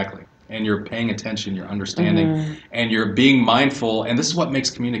 exactly. And you're paying attention, you're understanding, and you're being mindful. And this is what makes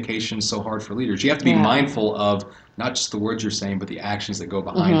communication so hard for leaders. You have to be mindful of not just the words you're saying, but the actions that go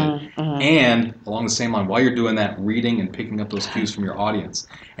behind it. And along the same line, while you're doing that, reading and picking up those cues from your audience.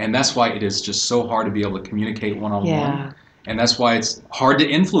 And that's why it is just so hard to be able to communicate one-on-one. And that's why it's hard to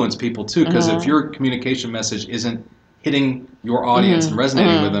influence people, too, because if your communication message isn't hitting your audience and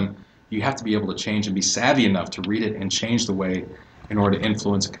resonating with them, you have to be able to change and be savvy enough to read it and change the way in order to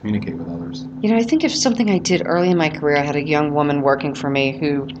influence and communicate with others. You know, I think of something I did early in my career. I had a young woman working for me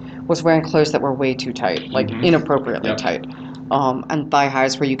who was wearing clothes that were way too tight, like inappropriately tight, and thigh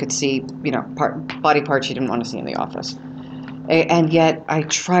highs where you could see, you know, body parts you didn't want to see in the office. And yet I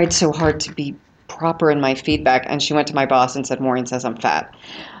tried so hard to be proper in my feedback, and she went to my boss and said, Maureen says I'm fat.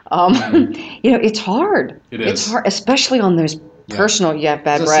 You know, it's hard. It is. It's hard, especially on those personal, you have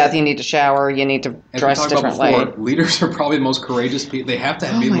bad breath, you need to shower, you need to dress differently. Leaders are probably the most courageous people. They have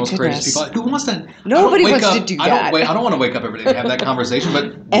to be the most courageous people. Who wants to? Nobody wants to do that. I don't want to wake up every day and have that conversation,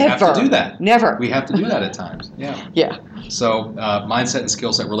 but we have to do that. Never. We have to do that at times. Yeah. So mindset and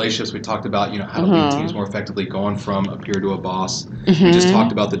skill set, relationships. We talked about, you know, how to lead teams more effectively, going from a peer to a boss. We just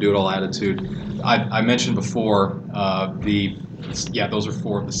talked about the do-it-all attitude. I mentioned before those are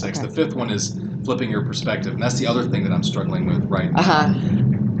 4 of the 6. The 5th one is flipping your perspective, and that's the other thing that I'm struggling with right now.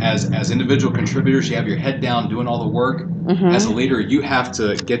 As individual contributors, you have your head down doing all the work. As a leader, you have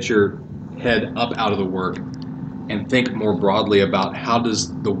to get your head up out of the work and think more broadly about how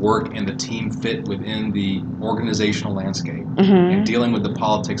does the work and the team fit within the organizational landscape, and dealing with the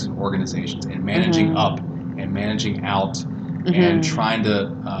politics of organizations, and managing up and managing out, and trying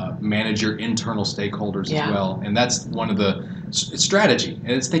to manage your internal stakeholders as well. And that's one of the strategy,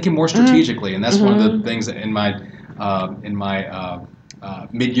 and it's thinking more strategically. And that's one of the things that in my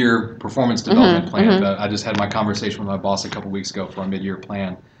mid-year performance development plan that I just had my conversation with my boss a couple weeks ago for our mid-year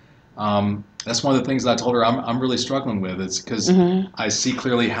plan. That's one of the things that I told her I'm really struggling with. It's because I see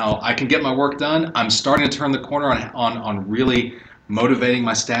clearly how I can get my work done. I'm starting to turn the corner on really motivating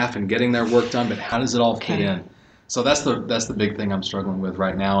my staff and getting their work done, but how does it all fit in? So that's the big thing I'm struggling with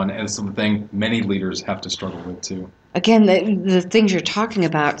right now, and it's something many leaders have to struggle with too. Again, the things you're talking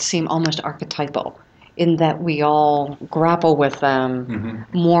about seem almost archetypal in that we all grapple with them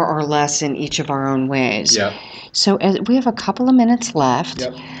more or less in each of our own ways. So as we have a couple of minutes left.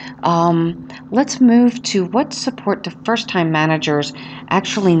 Let's move to what support do first-time managers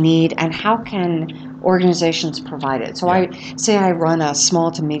actually need, and how can organizations provide it? So I run a small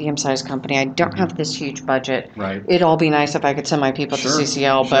to medium-sized company. I don't have this huge budget. It'd all be nice if I could send my people to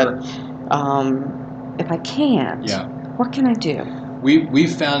CCL, but if I can't, what can I do?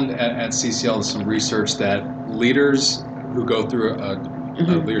 We've found at CCL some research that leaders who go through a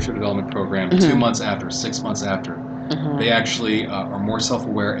leadership development program 2 months after, 6 months after, they actually are more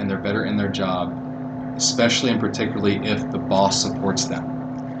self-aware and they're better in their job, especially and particularly if the boss supports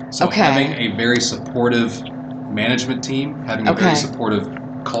them. So having a very supportive management team, having a very supportive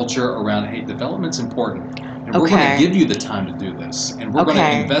culture around, hey, development's important. And we're going to give you the time to do this. And we're going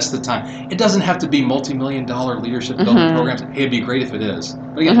to invest the time. It doesn't have to be multi-million-dollar leadership development programs. Hey, it'd be great if it is.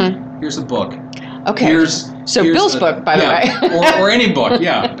 But again, here's a book. Here's Bill's book, by the way. or any book,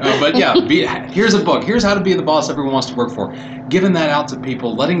 here's a book. Here's how to be the boss everyone wants to work for. Giving that out to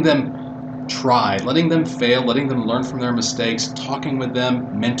people, letting them try, letting them fail, letting them learn from their mistakes, talking with them,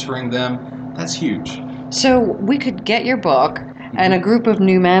 mentoring them. That's huge. So we could get your book, and a group of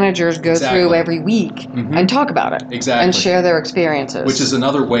new managers go through every week and talk about it. And share their experiences. Which is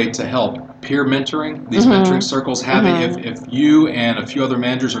another way to help. Peer mentoring, these mentoring circles, having, if you and a few other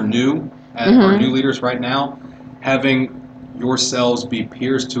managers are new, or new leaders right now, having yourselves be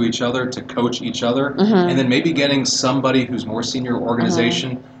peers to each other, to coach each other, and then maybe getting somebody who's more senior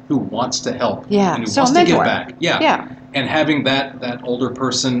organization who wants to help Yeah. and who So wants a to mentor. give back. Yeah. And having that older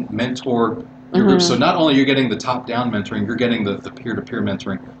person mentor your group. So not only are you getting the top-down mentoring, you're getting the peer-to-peer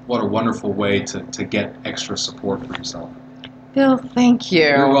mentoring. What a wonderful way to get extra support for yourself. Bill, thank you.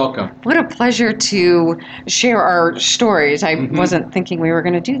 You're welcome. What a pleasure to share our stories. I wasn't thinking we were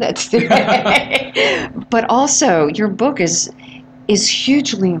going to do that today. But also, your book is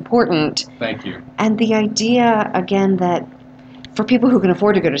hugely important. Thank you. And the idea, again, that for people who can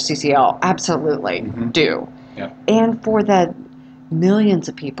afford to go to CCL, absolutely do. Yeah. And for the millions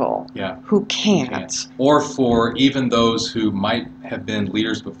of people who can't. Or for even those who might have been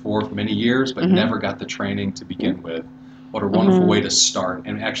leaders before for many years, but never got the training to begin with. What a wonderful way to start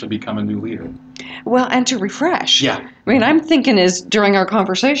and actually become a new leader. Well, and to refresh. Yeah. I mean, I'm thinking during our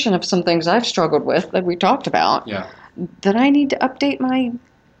conversation of some things I've struggled with that we talked about, that I need to update my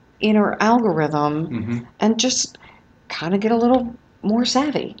inner algorithm and just kind of get a little more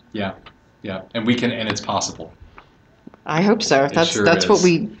savvy. Yeah. And it's possible. I hope so. That's what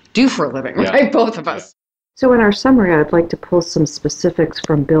we do for a living, right? Both of us. So in our summary, I'd like to pull some specifics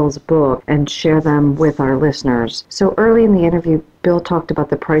from Bill's book and share them with our listeners. So early in the interview, Bill talked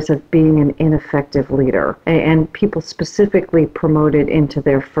about the price of being an ineffective leader, and people specifically promoted into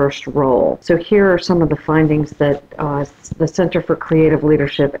their first role. So here are some of the findings that the Center for Creative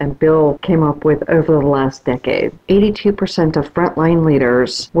Leadership and Bill came up with over the last decade. 82% of frontline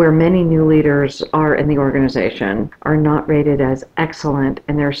leaders, where many new leaders are in the organization, are not rated as excellent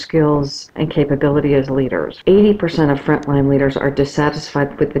in their skills and capability as leaders. 80% of frontline leaders are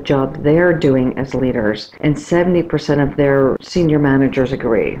dissatisfied with the job they're doing as leaders, and 70% of their senior managers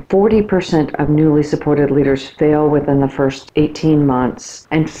agree. 40% of newly supported leaders fail within the first 18 months,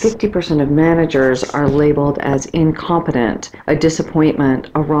 and 50% of managers are labeled as incompetent, a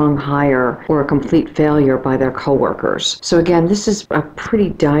disappointment, a wrong hire, or a complete failure by their coworkers. So again, this is a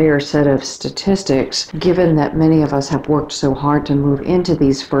pretty dire set of statistics, given that many of us have worked so hard to move into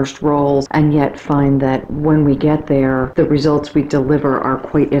these first roles, and yet find that when we get there, the results we deliver are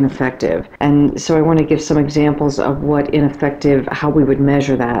quite ineffective. And so I want to give some examples of what ineffective, how we would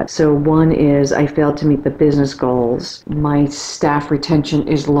measure that. So one is, I failed to meet the business goals, my staff retention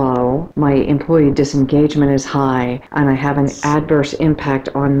is low, my employee disengagement is high, and I have an adverse impact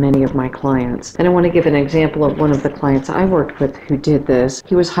on many of my clients. And I want to give an example of one of the clients I worked with who did this.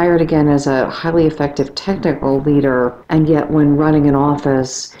 He was hired again as a highly effective technical leader, and yet when running an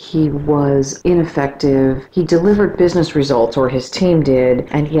office, he was ineffective. He delivered business results, or his team did,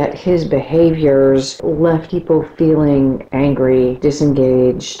 and yet his behaviors left people feeling angry,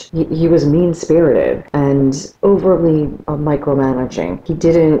 disengaged. He was mean-spirited and overly micromanaging. He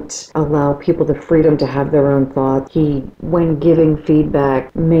didn't allow people the freedom to have their own thoughts. He, when giving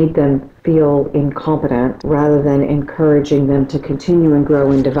feedback, made them feel incompetent rather than encouraging them to continue and grow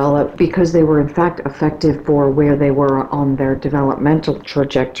and develop, because they were in fact effective for where they were on their developmental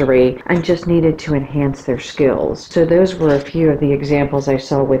trajectory and just needed to enhance their skills. So those were a few of the examples I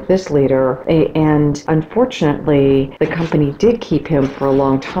saw with this leader, and unfortunately the company did keep him for a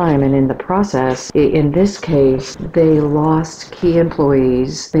long time, and in the process, in this case, they lost key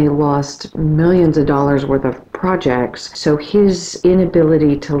employees, they lost millions of dollars worth of projects. So his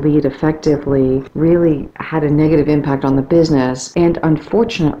inability to lead effectively really had a negative impact on the business. And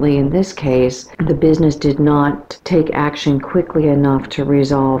unfortunately, in this case, the business did not take action quickly enough to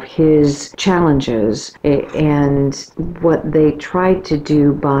resolve his challenges. And what they tried to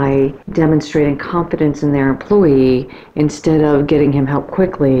do by demonstrating confidence in their employee, instead of getting him help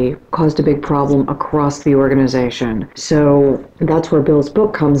quickly, caused a big problem across the organization. So that's where Bill's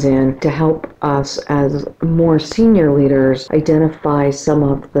book comes in, to help us as more senior leaders identify some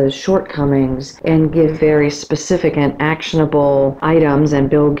of the shortcomings and give very specific and actionable items, and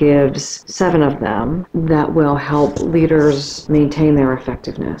Bill gives 7 of them that will help leaders maintain their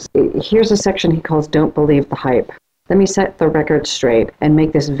effectiveness. Here's a section he calls Don't Believe the Hype. Let me set the record straight and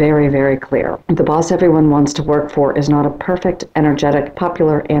make this very, very clear. The boss everyone wants to work for is not a perfect, energetic,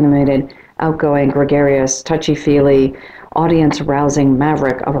 popular, animated, outgoing, gregarious, touchy-feely, audience-rousing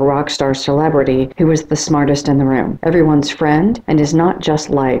maverick of a rock star celebrity who is the smartest in the room, everyone's friend, and is not just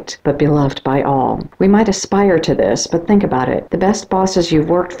liked, but beloved by all. We might aspire to this, but think about it. The best bosses you've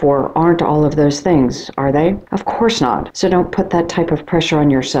worked for aren't all of those things, are they? Of course not. So don't put that type of pressure on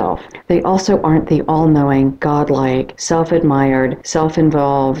yourself. They also aren't the all-knowing, godlike, self-admired,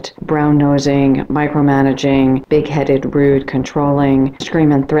 self-involved, brown-nosing, micromanaging, big-headed, rude, controlling,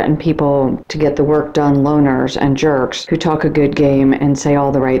 scream and threaten people to get the work done loners and jerks who talk a good game and say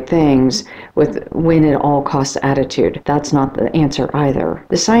all the right things with win at all costs attitude. That's not the answer either.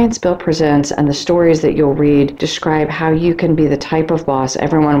 The science Bill presents and the stories that you'll read describe how you can be the type of boss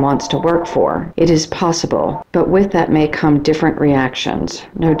everyone wants to work for. It is possible, but with that may come different reactions,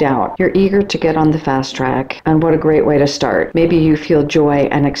 no doubt. You're eager to get on the fast track, and what a great way to start. Maybe you feel joy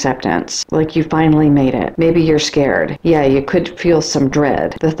and acceptance, like you finally made it. Maybe you're scared. Yeah, you could feel some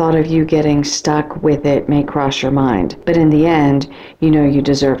dread. The thought of you getting stuck with it may cross your mind, but in the end, you know you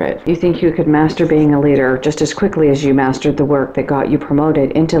deserve it. You think you could master being a leader just as quickly as you mastered the work that got you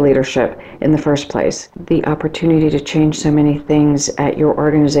promoted into leadership in the first place. The opportunity to change so many things at your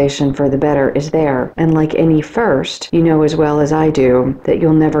organization for the better is there, and like any first, you know as well as I do that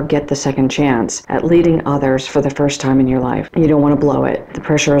you'll never get the second chance at leading others for the first time in your life. You don't want to blow it. The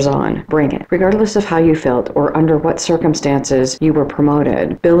pressure is on. Bring it. Regardless of how you felt or under what circumstances you were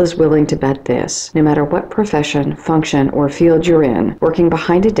promoted, Bill is willing to bet this. No matter what profession, function, or field you're in, working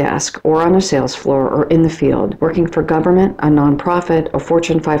behind a desk or on a sales floor or in the field, working for government, a nonprofit, a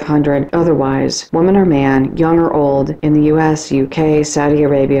Fortune 500, otherwise, woman or man, young or old, in the US, UK, Saudi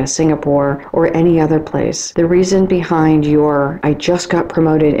Arabia, Singapore, or any other place, the reason behind your "I just got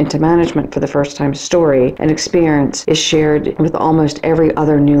promoted into management for the first time" story and experience is shared with almost every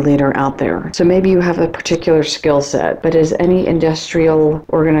other new leader out there. So maybe you have a particular skill set, but as any industrial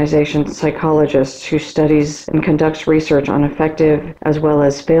organization psychologist who studies and conducts research on effective as well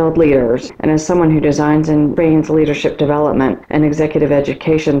as failed leaders, and as someone who designs and trains leadership development and executive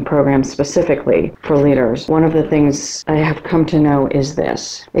education programs specifically for leaders, one of the things I have come to know is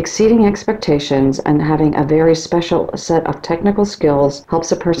this: exceeding expectations and having a very special set of technical skills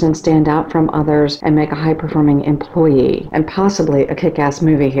helps a person stand out from others and make a high-performing employee and possibly a kick-ass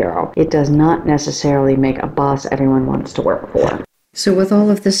movie hero. It does not necessarily make a boss everyone wants to work for. So with all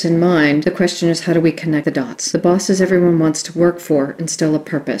of this in mind, the question is, how do we connect the dots? The bosses everyone wants to work for instill a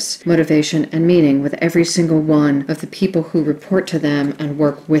purpose, motivation, and meaning with every single one of the people who report to them and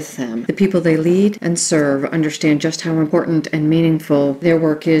work with them. The people they lead and serve understand just how important and meaningful their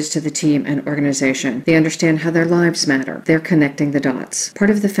work is to the team and organization. They understand how their lives matter. They're connecting the dots. Part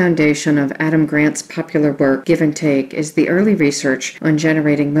of the foundation of Adam Grant's popular work, Give and Take, is the early research on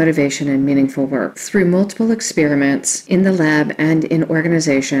generating motivation and meaningful work. Through multiple experiments in the lab and in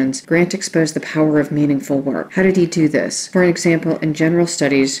organizations, Grant exposed the power of meaningful work. How did he do this? For example, in general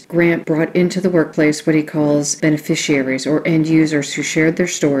studies, Grant brought into the workplace what he calls beneficiaries, or end users who shared their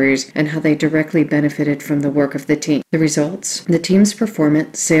stories and how they directly benefited from the work of the team. The results? The team's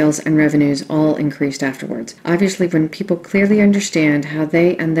performance, sales, and revenues all increased afterwards. Obviously, when people clearly understand how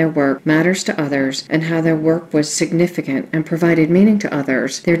they and their work matters to others and how their work was significant and provided meaning to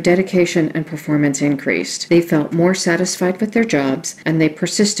others, their dedication and performance increased. They felt more satisfied with their jobs, and they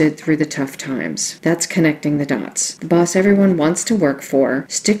persisted through the tough times. That's connecting the dots. The boss everyone wants to work for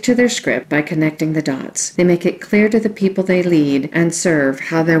stick to their script by connecting the dots. They make it clear to the people they lead and serve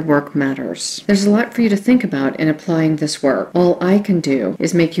how their work matters. There's a lot for you to think about in applying this work. All I can do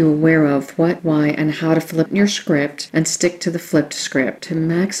is make you aware of what, why, and how to flip your script and stick to the flipped script to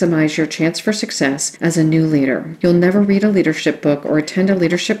maximize your chance for success as a new leader. You'll never read a leadership book or attend a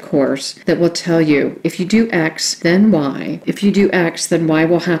leadership course that will tell you, if you do X, then Y. If you do X, then Y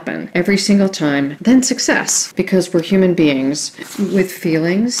will happen. Every single time, then success. Because we're human beings with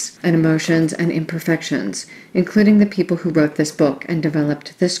feelings and emotions and imperfections, including the people who wrote this book and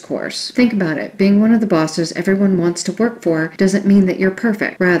developed this course. Think about it. Being one of the bosses everyone wants to work for doesn't mean that you're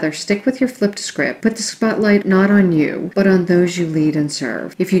perfect. Rather, stick with your flipped script. Put the spotlight not on you, but on those you lead and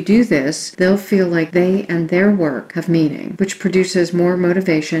serve. If you do this, they'll feel like they and their work have meaning, which produces more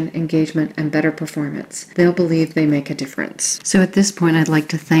motivation, engagement, and better performance. They'll believe they make a difference. So at this point, I'd like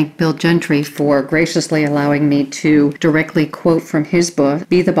to thank Bill Gentry for graciously allowing me to directly quote from his book,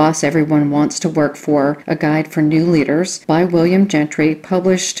 Be the Boss Everyone Wants to Work For, A Guide for New Leaders by William Gentry,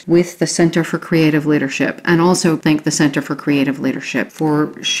 published with the Center for Creative Leadership. And also thank the Center for Creative Leadership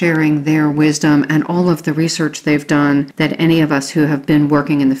for sharing their wisdom and all of the research they've done that any of us who have been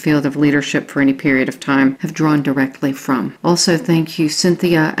working in the field of leadership for any period of time have drawn directly from. Also, thank you,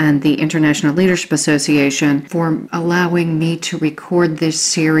 Cynthia and the International Leadership Association, for allowing me to record this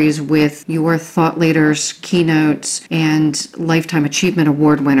series with your thought leaders, keynotes, and Lifetime Achievement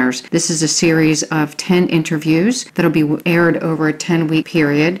Award winners. This is a series of 10 interviews that'll be aired over a 10-week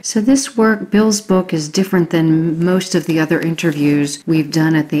period. So this work, Bill's book, is different than most of the other interviews we've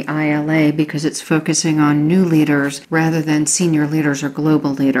done at the ILA because it's focusing on new leaders rather than senior leaders or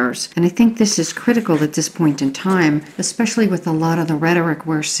global leaders. And I think this is critical at this point in time, especially with a lot of the rhetoric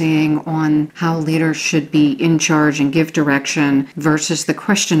we're seeing on how leaders should be in charge and give direction direction versus the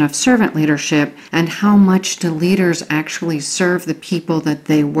question of servant leadership, and how much do leaders actually serve the people that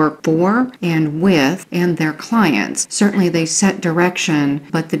they work for and with and their clients. Certainly they set direction,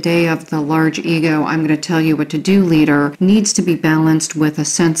 but the day of the large ego, I'm going to tell you what to do leader needs to be balanced with a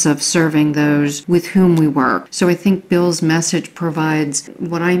sense of serving those with whom we work. So I think Bill's message provides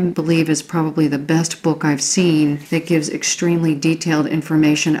what I believe is probably the best book I've seen that gives extremely detailed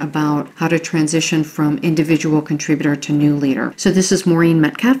information about how to transition from individual contributor to new leader. So this is Maureen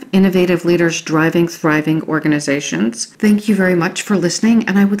Metcalf, Innovative Leaders Driving Thriving Organizations. Thank you very much for listening,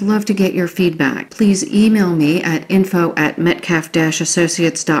 and I would love to get your feedback. Please email me at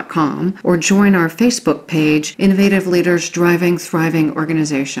info@metcalf-associates.com or join our Facebook page, Innovative Leaders Driving Thriving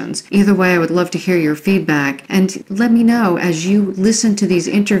Organizations. Either way, I would love to hear your feedback, and let me know as you listen to these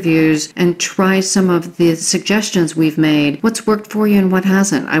interviews and try some of the suggestions we've made, what's worked for you and what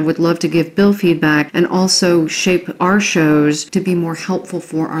hasn't. I would love to give Bill feedback and also shape our shows to be more helpful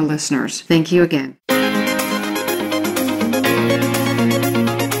for our listeners. Thank you again.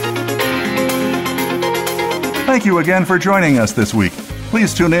 Thank you again for joining us this week.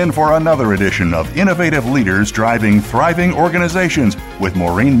 Please tune in for another edition of Innovative Leaders Driving Thriving Organizations with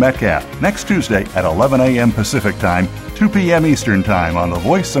Maureen Metcalf next Tuesday at 11 a.m. Pacific Time, 2 p.m. Eastern Time on the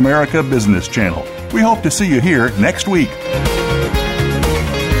Voice America Business Channel. We hope to see you here next week.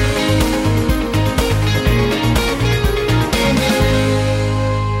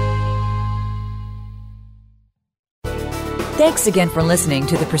 Thanks again for listening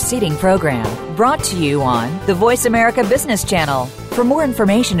to the preceding program, brought to you on the Voice America Business Channel. For more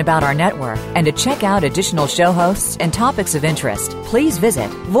information about our network and to check out additional show hosts and topics of interest, please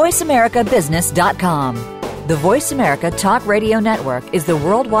visit voiceamericabusiness.com. The Voice America Talk Radio Network is the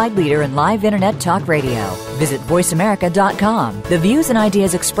worldwide leader in live Internet talk radio. Visit voiceamerica.com. The views and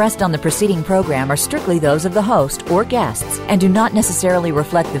ideas expressed on the preceding program are strictly those of the host or guests and do not necessarily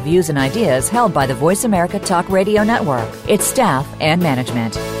reflect the views and ideas held by the Voice America Talk Radio Network, its staff, and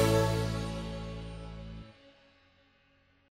management.